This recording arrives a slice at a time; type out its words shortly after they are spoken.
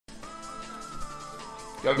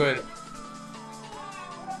Y'all go ahead.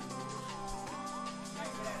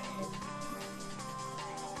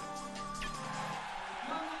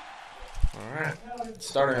 Alright.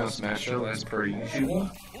 Starting on Smash Show as per usual.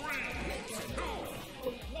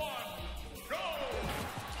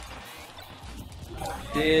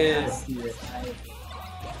 Did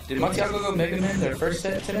Mantiago go Mega Man their first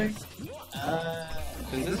set today?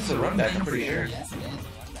 Because this is a run back, I'm pretty sure.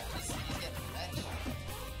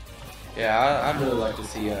 Yeah, I'd really like to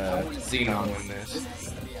see Xenon win this.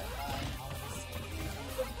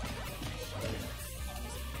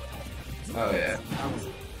 Oh yeah.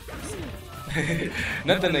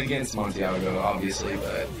 Nothing against Mantiago, obviously,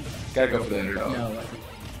 but gotta go for the underdog.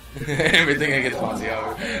 Everything against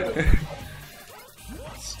Mantiago.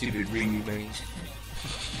 Stupid Ryu, man.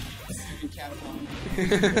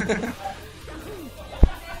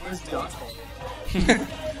 Where's Dante?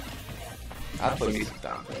 I'd play me some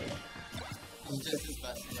Dante. He's just his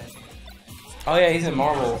best friend. Oh yeah, he's in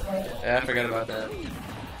Marvel. Yeah, I forgot about that.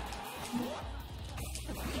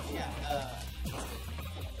 Yeah,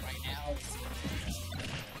 right now it's...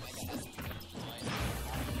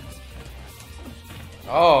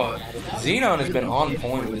 Oh, Xenon has been on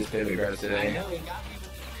point with his pivot grabs today.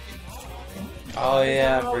 Oh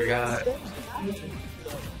yeah, I forgot.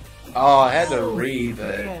 Oh, I had to read,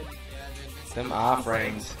 but them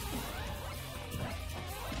iframes.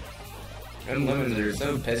 Them lemons are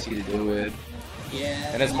so pesky to deal with.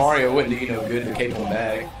 Yeah. And as Mario wouldn't do you no good to cape them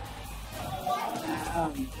back.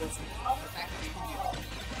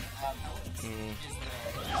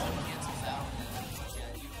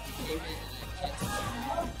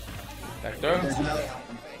 Back throw?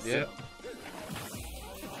 Yep.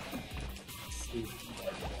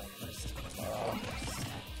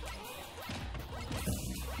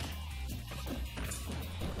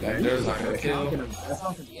 Back throw's not gonna kill.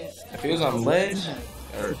 If he was on ledge,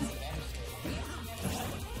 or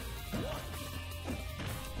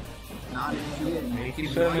he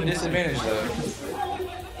keeps putting him in disadvantage though.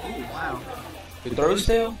 Wow. He throws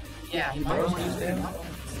still? Yeah, he Throws still?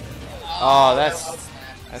 Oh, that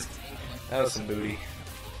was some booty.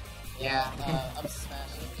 Yeah, up smash.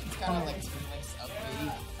 It's kind of like up B.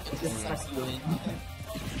 It just sucks you in.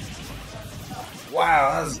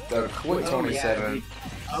 Wow, that was a quick 27.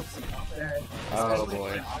 Up there. Oh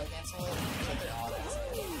boy.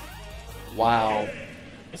 Wow.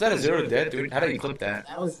 Was that a 0 to death, dude? How did he clip that?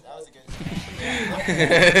 That was a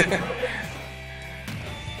good.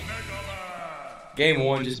 Game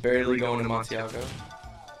 1 just barely going to Mantiago.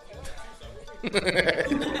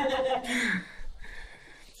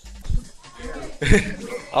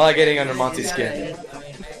 I like getting under Monty's skin.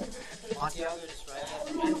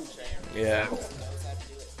 Yeah.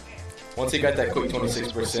 Once he got that quick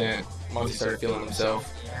 26%, Monty started feeling himself.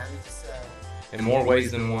 In more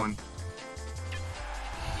ways than one.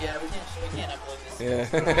 Yeah, we can't upload this. Yeah.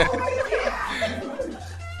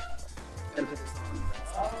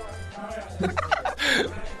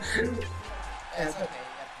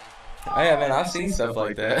 Oh yeah, man, I've seen stuff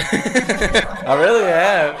like that. I really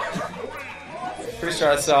have. Pretty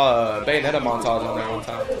sure I saw a Bayonetta montage on there one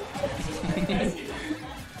time.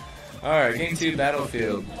 Alright, game 2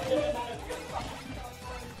 Battlefield.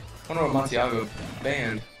 I wonder what Mantiago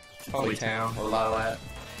banned. Probably Town or Lilat.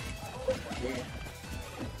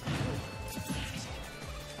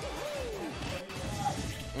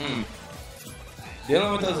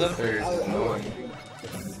 Dealing with those up airs is annoying.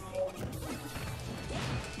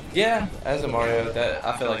 Yeah, as a Mario,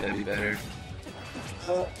 I feel like that'd be better.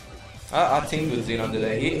 I teamed with Xenon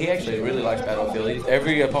today. He actually really likes Battlefield.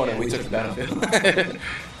 Every opponent we took to Battlefield,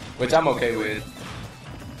 which I'm okay with.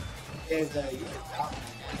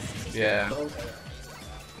 Yeah.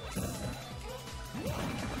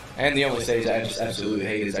 And the only stage I just absolutely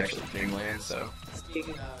hate is actually Dreamland. So.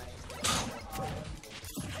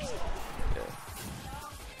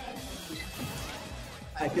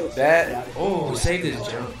 That saved his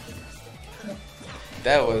jump.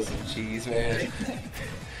 That was some cheese, man.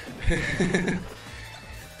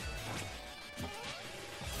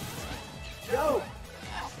 Oh,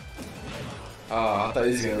 I thought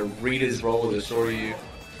he was gonna read his roll with a short U.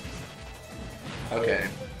 Okay.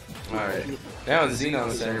 Alright. Now it's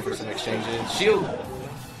Xenon center for some exchanges. Shield!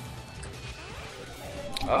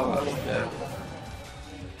 Oh, I like that.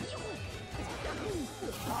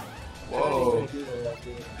 Whoa.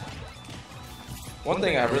 One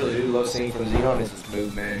thing I really do love seeing from Xenon is his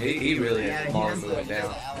move, man. He really has the Mario movement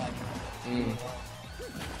down.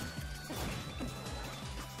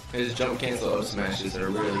 His jump cancel up smashes are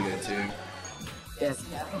really good too. Yes.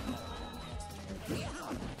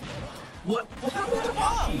 What? What happened to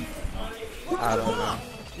Bob? I don't know.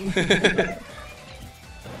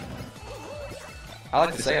 I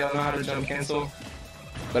like to say I don't know how to jump cancel,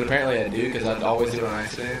 but apparently I do because I'd always do it on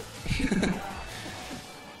accident.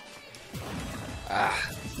 Ah.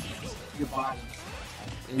 Your body.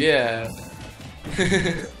 Yeah.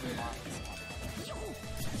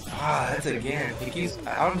 Ah, that's again. He keeps.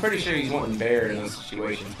 I'm pretty sure he's wanting bear in those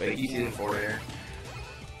situations, but he keeps using forward air.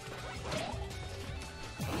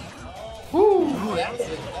 Woo! Ooh, that was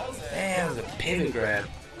Man, that was a pivot grab.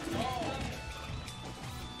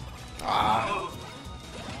 Ah.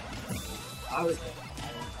 I was.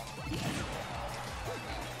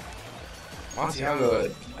 Mantiago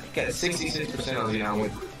got 66% on Xenon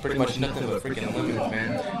with pretty much nothing but freaking limits,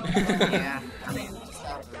 man. Yeah, I mean, just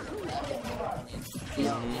out of the.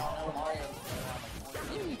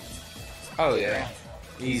 Oh yeah,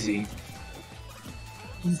 easy.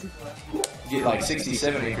 Get like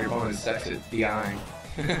 67 if your opponent sucks at DIing.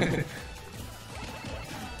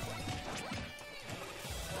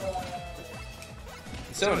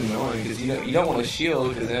 It's so annoying because you don't want to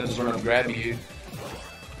shield because they'll just run up and grab you.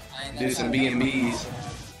 Do some B&Bs.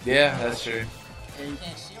 Yeah, that's true. Yeah, you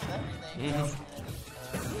can't shield everything. Mm-hmm.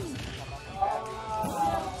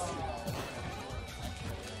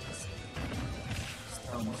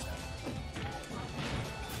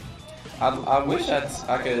 I wish I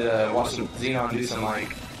could watch Xenon do some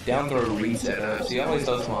like down throw read setups. He always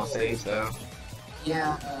does them on stage though.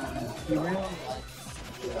 Yeah, he really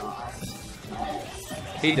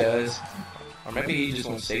He does. Or maybe he just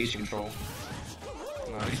wants stage control.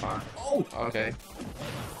 No, he's fine. Oh! Okay.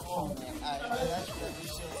 Oh man,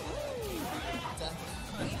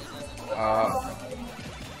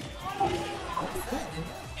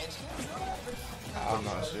 I'm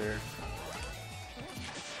not sure.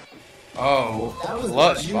 Oh,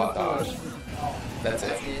 clutch spot dodge. That's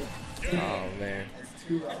it. Oh man.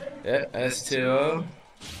 Yeah, that's 2-0.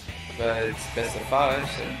 But it's best of 5,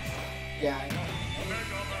 so. Yeah, I know.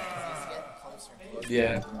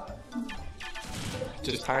 Yeah.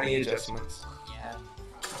 Just tiny adjustments. Yeah.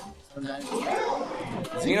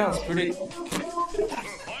 Xenon's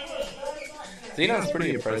pretty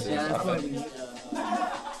impressive, I think.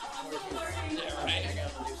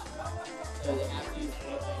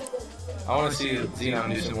 I want to see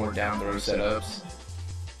Xenon do some more down throw setups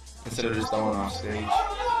instead of just throwing off stage.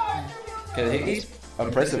 Because he's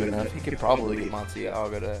impressive enough, he could probably get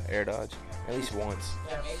Mantiago to air dodge at least once.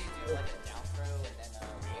 Yeah, maybe do like a down throw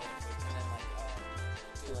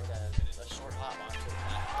and then do like a short hop onto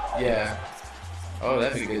it. Yeah. Oh,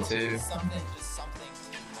 that'd be good too. Something, just something.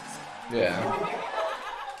 Yeah.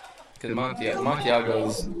 Because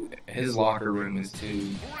Mantiago's, his locker room is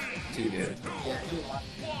too good.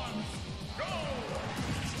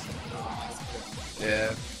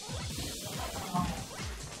 Yeah.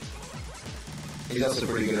 He's also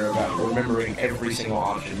pretty good about remembering every single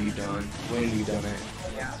option you've done, when you've done it.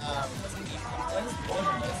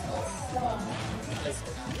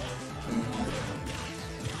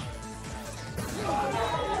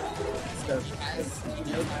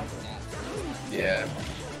 Yeah.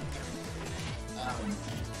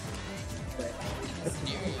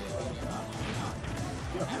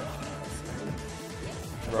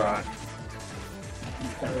 Right.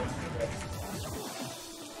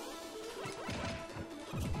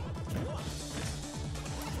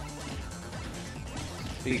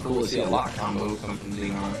 Be cool to see a lock combo come from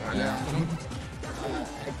Xenon right now.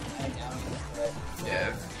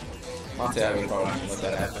 Yeah. Mantiago probably not gonna let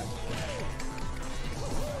that happen.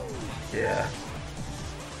 Yeah.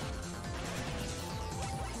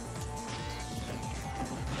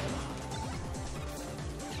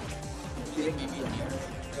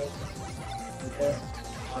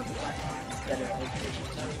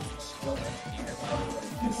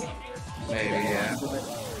 Maybe, yeah.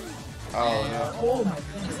 Oh, no. Oh my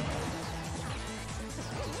goodness.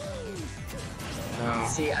 No.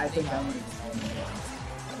 See, I think I'm gonna go.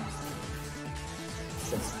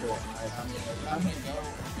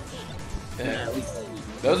 Yeah.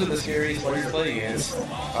 Those are the scariest players to play against.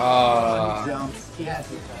 Yeah.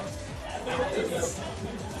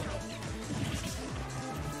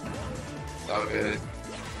 It's all good.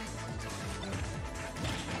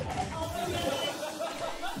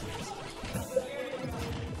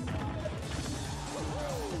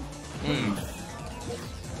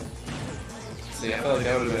 See, I felt like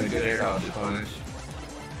that would have been a good air dodge to punish.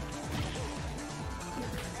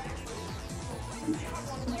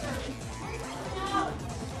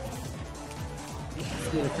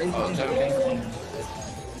 Oh, joking.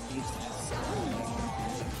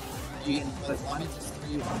 You can put 1 into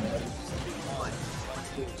 3, 1 into 1,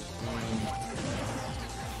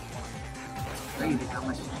 2. crazy how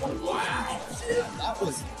much. That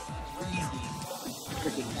was crazy.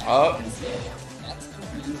 Freaking Up.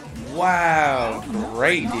 Wow.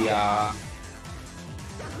 Great DI.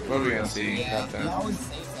 What are we gonna see? yeah, Nothing. he always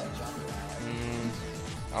saves that jump.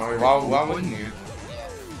 Why wouldn't you? Yeah.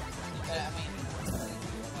 But, I mean,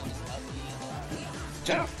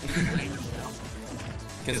 Jump.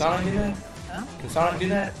 Can Sonic do that? huh? Can Sonic do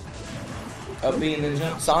that? Up B and then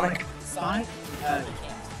jump? Sonic? Sonic?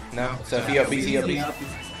 No. So if he up B's, he up B's.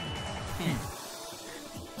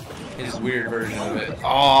 His weird version of it.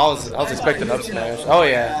 Oh, I was expecting up smash. Oh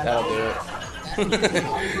yeah, that'll do it.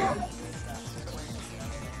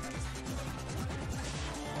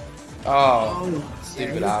 Oh,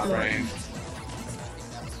 stupid iframe.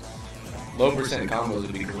 Low percent combos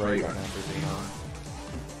would be great right now for Xenon.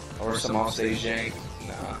 Or some offstage jank.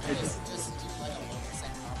 Nah. Just do like a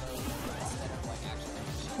 1% combo instead of like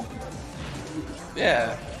actually.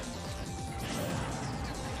 Yeah.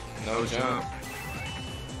 No jump.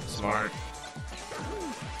 Smart.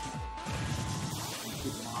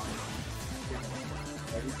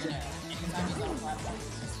 Anytime he's on a platform,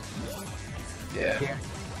 Yeah.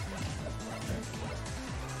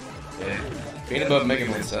 Yeah. Being above Mega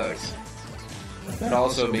Man sucks. But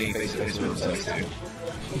also being face to face with him sucks too.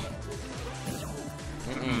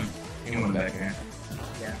 You went back here.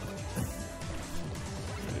 yeah.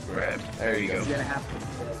 Grab. There you go. He's gonna have to.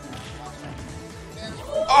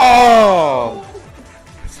 Oh!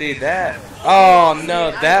 See that? Oh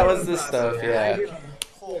no, that was the stuff, yeah.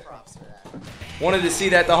 Whole props for that. Wanted to see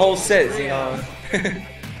that the whole set, Xenon.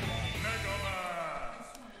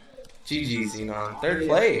 GG, Xenon. Third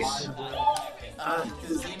place. The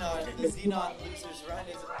Xenon losers run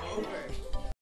is over.